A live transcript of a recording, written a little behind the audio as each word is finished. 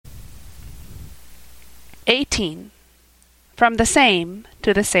18. From the same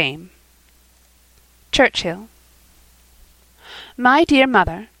to the same. Churchill. My dear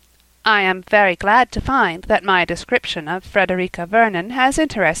Mother, I am very glad to find that my description of Frederica Vernon has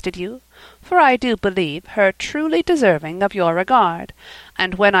interested you, for I do believe her truly deserving of your regard,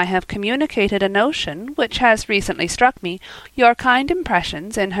 and when I have communicated a notion which has recently struck me, your kind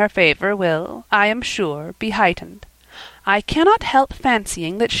impressions in her favour will, I am sure, be heightened. I cannot help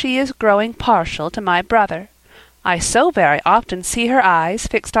fancying that she is growing partial to my brother. I so very often see her eyes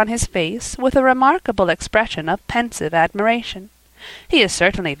fixed on his face with a remarkable expression of pensive admiration. He is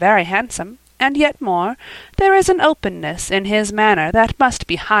certainly very handsome, and yet more, there is an openness in his manner that must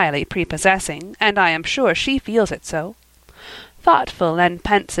be highly prepossessing, and I am sure she feels it so. Thoughtful and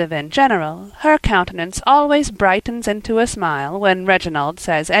pensive in general, her countenance always brightens into a smile when Reginald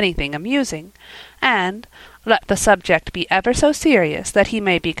says anything amusing, and, let the subject be ever so serious that he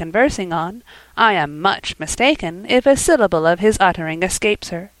may be conversing on, I am much mistaken if a syllable of his uttering escapes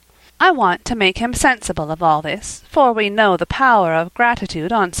her. I want to make him sensible of all this, for we know the power of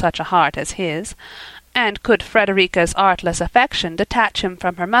gratitude on such a heart as his, and could Frederica's artless affection detach him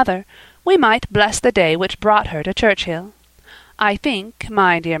from her mother, we might bless the day which brought her to Churchill. I think,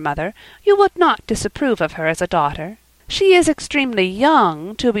 my dear mother, you would not disapprove of her as a daughter. She is extremely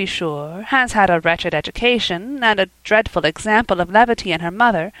young, to be sure, has had a wretched education, and a dreadful example of levity in her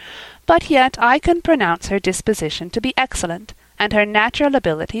mother, but yet I can pronounce her disposition to be excellent, and her natural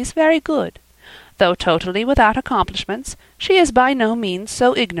abilities very good. Though totally without accomplishments, she is by no means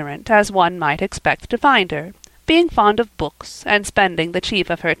so ignorant as one might expect to find her, being fond of books, and spending the chief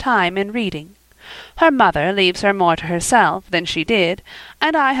of her time in reading. Her mother leaves her more to herself than she did,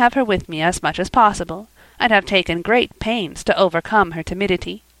 and I have her with me as much as possible, and have taken great pains to overcome her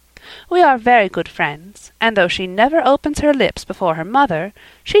timidity. We are very good friends, and though she never opens her lips before her mother,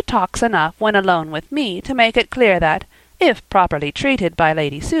 she talks enough when alone with me to make it clear that, if properly treated by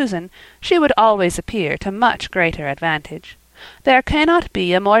Lady Susan, she would always appear to much greater advantage. There cannot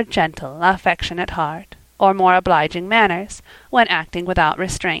be a more gentle, affectionate heart, or more obliging manners, when acting without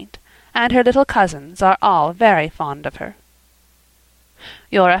restraint, and her little cousins are all very fond of her.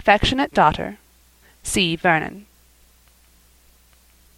 Your affectionate daughter, C. Vernon.